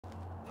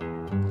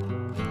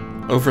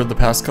Over the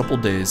past couple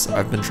days,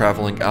 I've been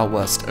traveling out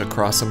west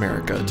across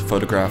America to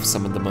photograph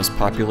some of the most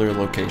popular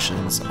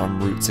locations on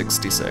Route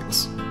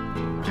 66.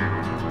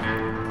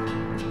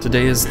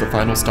 Today is the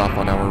final stop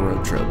on our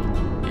road trip,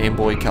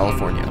 Amboy,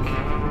 California.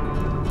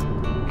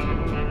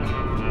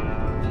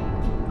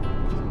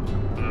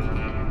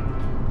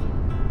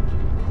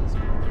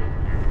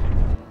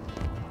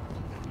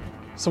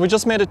 So we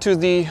just made it to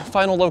the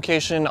final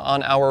location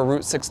on our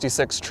Route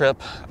 66 trip.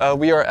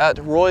 We are at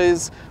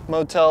Roy's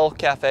Motel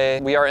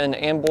Cafe. We are in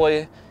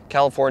Amboy,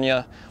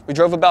 California. We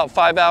drove about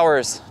 5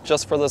 hours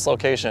just for this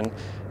location.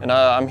 And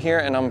I'm here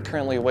and I'm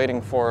currently waiting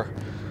for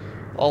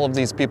all of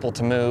these people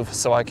to move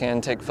so I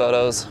can take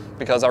photos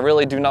because I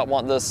really do not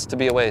want this to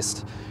be a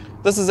waste.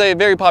 This is a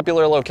very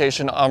popular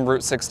location on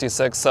Route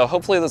 66, so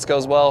hopefully this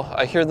goes well.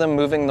 I hear them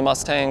moving the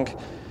Mustang,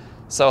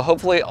 so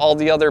hopefully all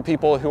the other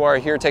people who are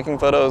here taking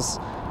photos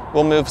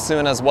will move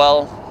soon as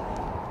well.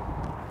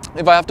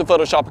 If I have to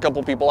Photoshop a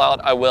couple people out,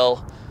 I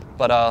will,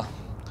 but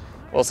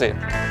we'll see.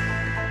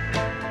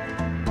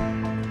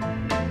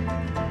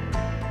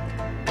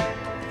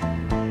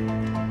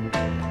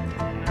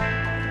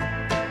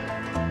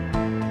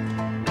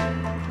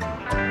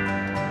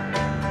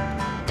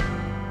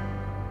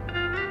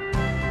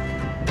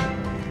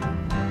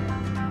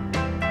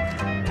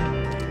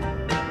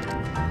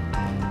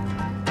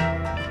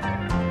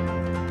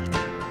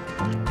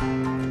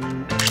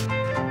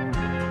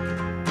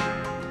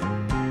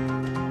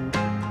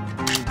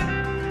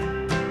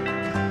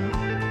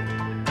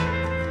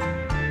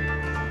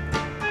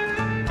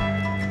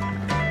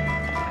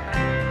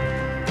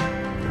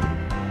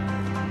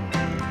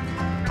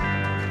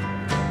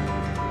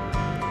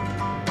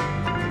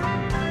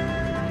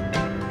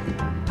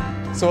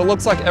 So it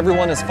looks like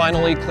everyone is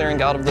finally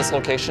clearing out of this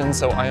location,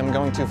 so I am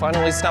going to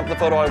finally snap the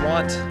photo I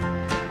want.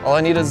 All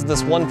I need is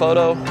this one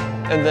photo,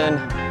 and then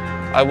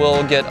I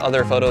will get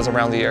other photos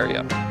around the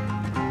area.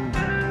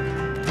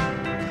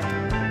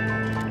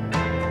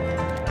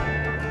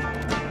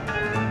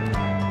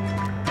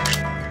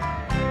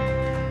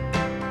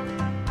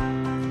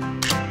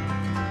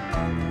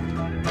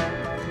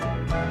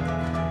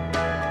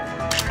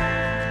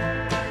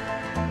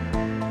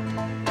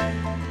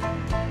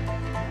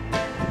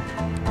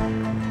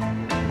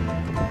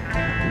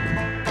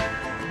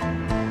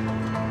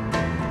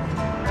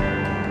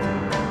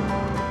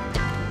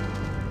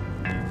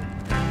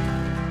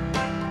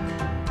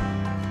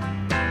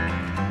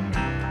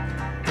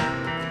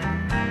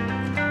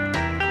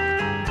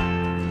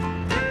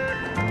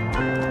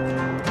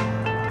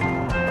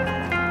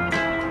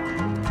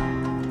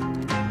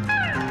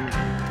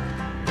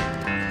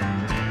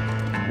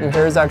 Your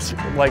hair is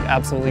actually like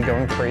absolutely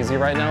going crazy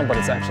right now, but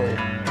it's actually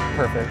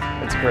perfect.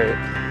 It's great.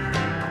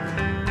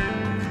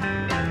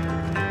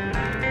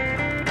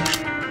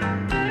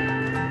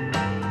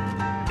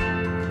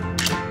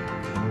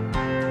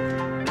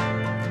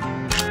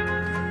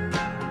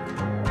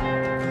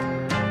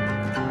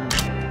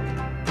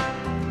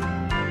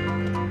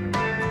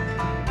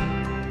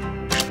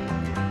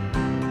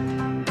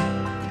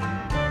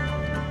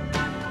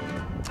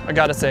 I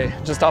gotta say,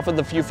 just off of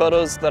the few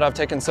photos that I've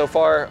taken so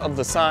far of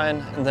the sign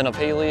and then of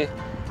Haley,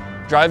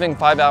 driving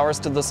 5 hours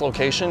to this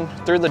location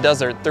through the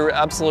desert, through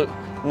absolute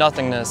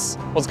nothingness,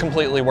 was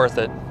completely worth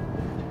it.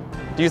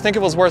 Do you think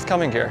it was worth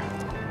coming here?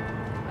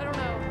 I don't know.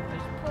 I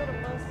just pulled a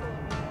muscle.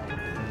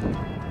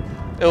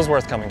 It was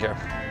worth coming here.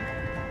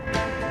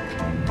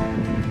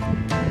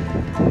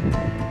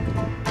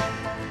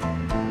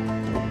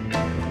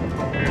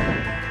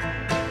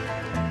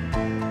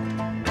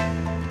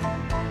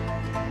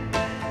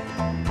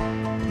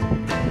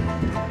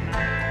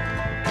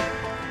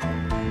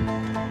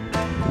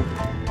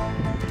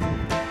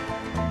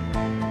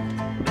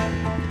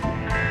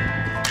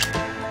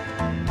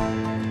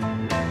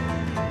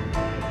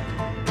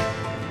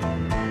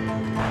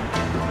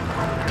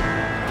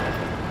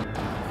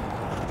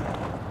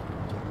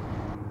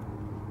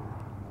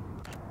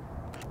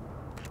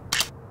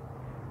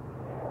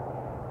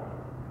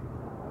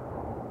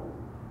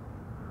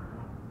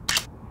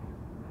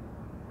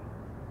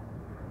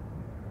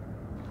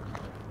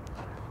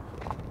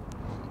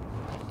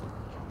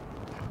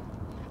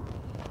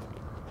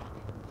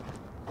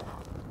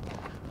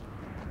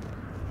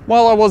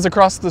 While I was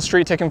across the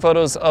street taking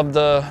photos of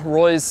the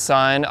Roy's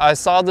sign, I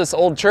saw this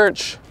old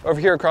church over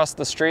here across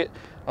the street.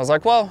 I was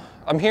like, well,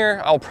 I'm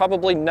here. I'll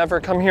probably never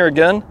come here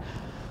again,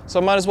 so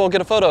I might as well get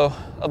a photo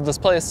of this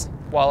place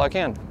while I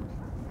can.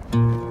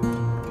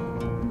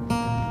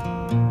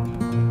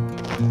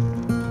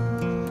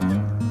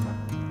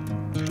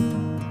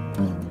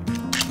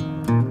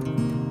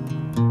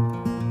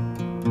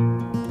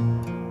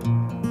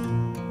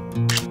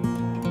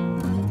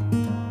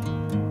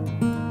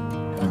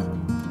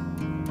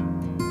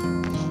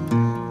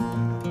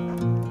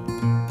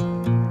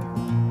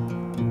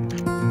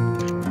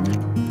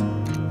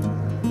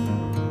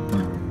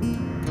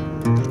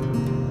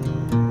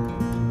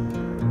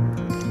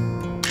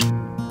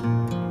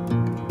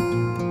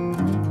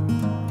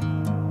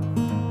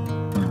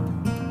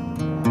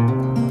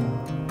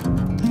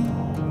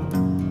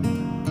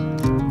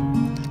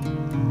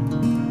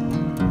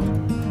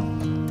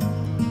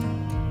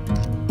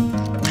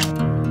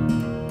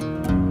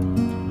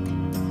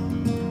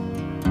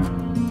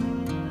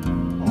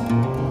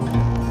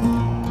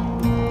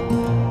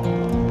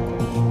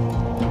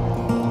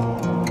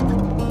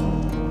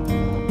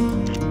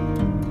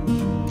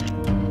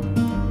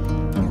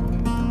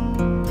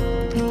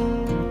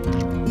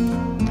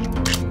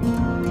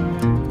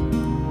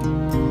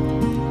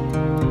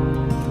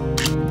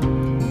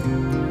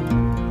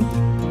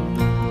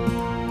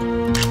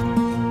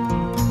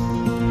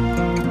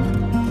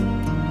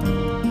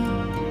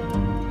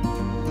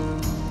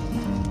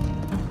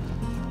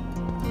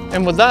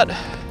 And with that,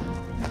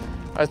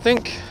 I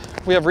think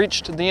we have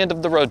reached the end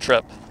of the road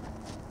trip.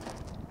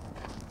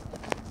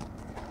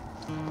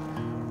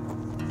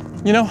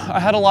 You know, I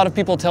had a lot of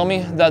people tell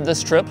me that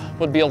this trip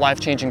would be a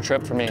life-changing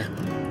trip for me,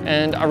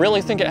 and I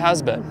really think it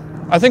has been.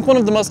 I think one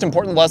of the most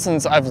important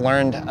lessons I've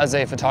learned as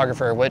a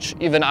photographer, which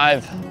even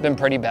I've been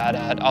pretty bad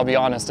at, I'll be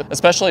honest,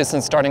 especially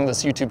since starting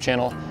this YouTube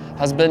channel,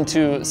 has been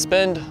to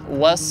spend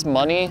less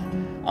money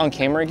on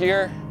camera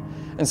gear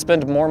and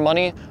spend more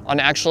money on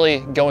actually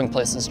going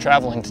places,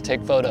 traveling to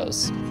take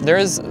photos. There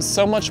is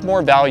so much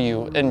more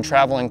value in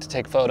traveling to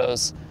take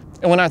photos.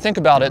 And when I think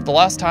about it, the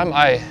last time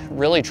I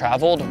really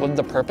traveled with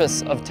the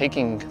purpose of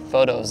taking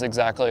photos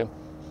exactly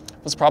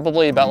was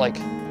probably about like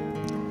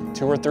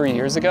 2 or 3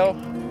 years ago.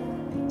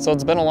 So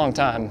it's been a long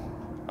time.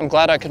 I'm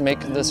glad I could make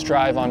this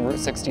drive on Route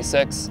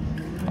 66.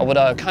 I would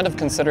kind of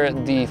consider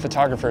it the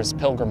photographer's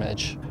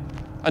pilgrimage.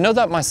 I know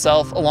that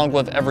myself, along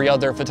with every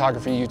other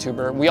photography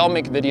YouTuber, we all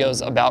make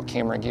videos about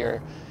camera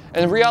gear.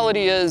 And the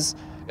reality is,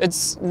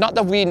 it's not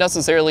that we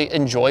necessarily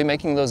enjoy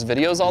making those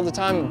videos all the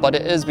time, but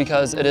it is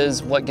because it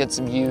is what gets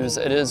views,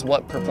 it is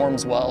what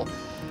performs well.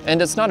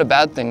 And it's not a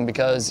bad thing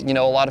because, you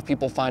know, a lot of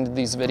people find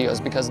these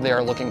videos because they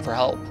are looking for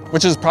help,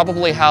 which is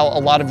probably how a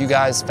lot of you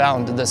guys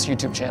found this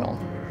YouTube channel.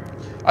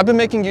 I've been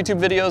making YouTube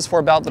videos for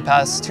about the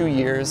past 2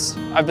 years.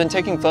 I've been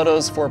taking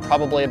photos for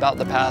probably about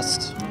the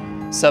past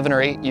 7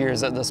 or 8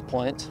 years at this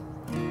point.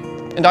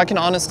 And I can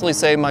honestly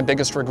say my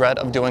biggest regret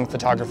of doing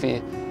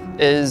photography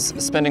is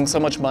spending so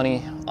much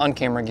money on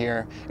camera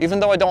gear. Even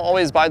though I don't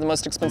always buy the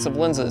most expensive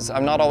lenses,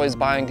 I'm not always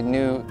buying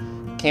new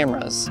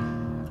cameras.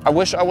 I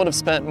wish I would have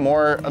spent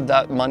more of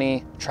that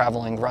money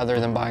traveling rather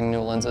than buying new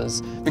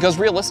lenses. Because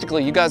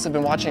realistically, you guys have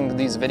been watching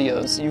these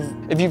videos.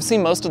 If you've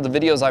seen most of the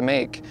videos I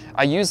make,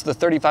 I use the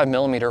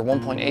 35mm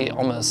 1.8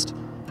 almost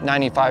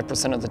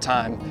 95% of the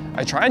time.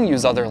 I try and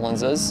use other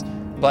lenses,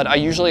 but I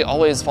usually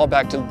always fall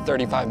back to the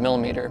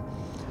 35mm.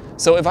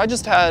 So if I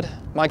just had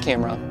my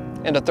camera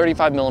and a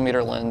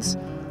 35mm lens,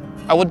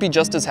 I would be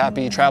just as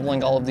happy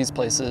traveling all of these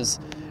places,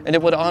 and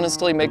it would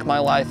honestly make my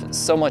life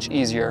so much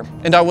easier.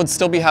 And I would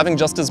still be having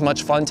just as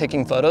much fun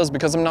taking photos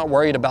because I'm not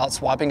worried about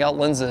swapping out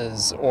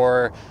lenses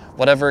or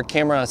whatever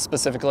camera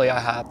specifically I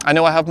have. I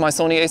know I have my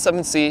Sony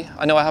A7C,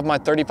 I know I have my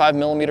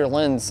 35mm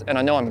lens, and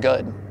I know I'm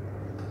good.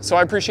 So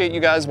I appreciate you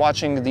guys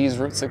watching these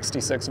Route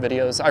 66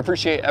 videos. I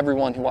appreciate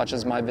everyone who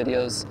watches my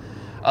videos.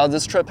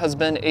 This trip has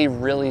been a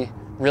really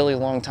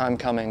long time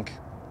coming.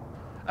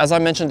 As I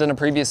mentioned in a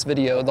previous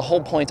video, the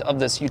whole point of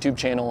this YouTube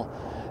channel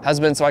has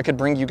been so I could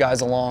bring you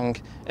guys along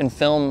and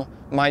film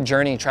my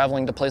journey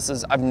traveling to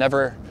places I've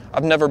never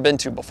been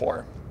to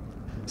before.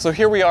 So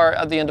here we are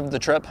at the end of the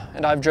trip,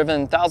 and I've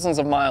driven thousands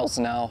of miles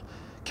now,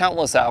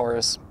 countless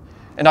hours,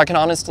 and I can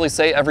honestly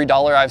say every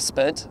dollar I've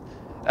spent,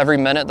 every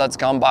minute that's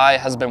gone by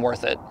has been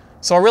worth it.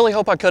 So I really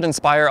hope I could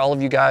inspire all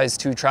of you guys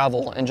to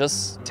travel and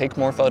just take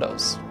more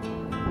photos.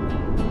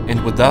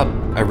 And with that,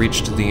 I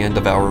reached the end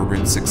of our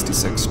Route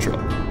 66 trip.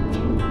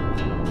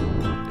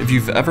 If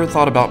you've ever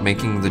thought about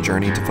making the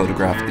journey to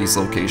photograph these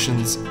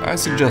locations, I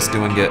suggest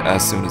doing it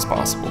as soon as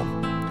possible.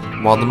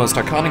 While the most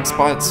iconic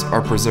spots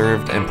are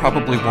preserved and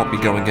probably won't be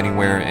going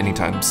anywhere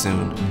anytime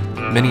soon,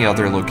 many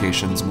other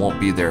locations won't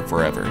be there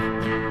forever.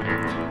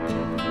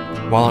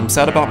 While I'm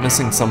sad about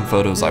missing some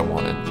photos I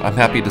wanted, I'm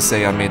happy to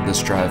say I made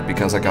this drive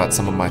because I got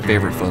some of my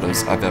favorite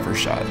photos I've ever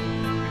shot.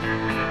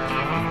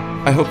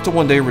 I hope to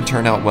one day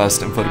return out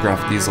west and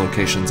photograph these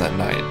locations at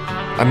night.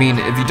 I mean,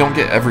 if you don't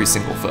get every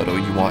single photo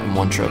you want in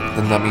one trip,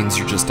 then that means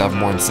you just have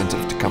more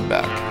incentive to come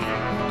back.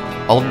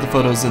 All of the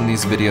photos in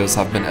these videos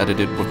have been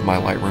edited with my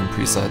Lightroom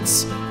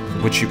presets,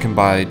 which you can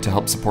buy to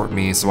help support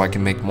me so I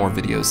can make more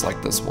videos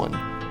like this one.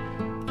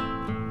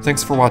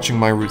 Thanks for watching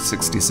my Route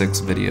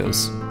 66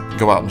 videos.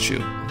 Go out and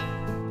shoot.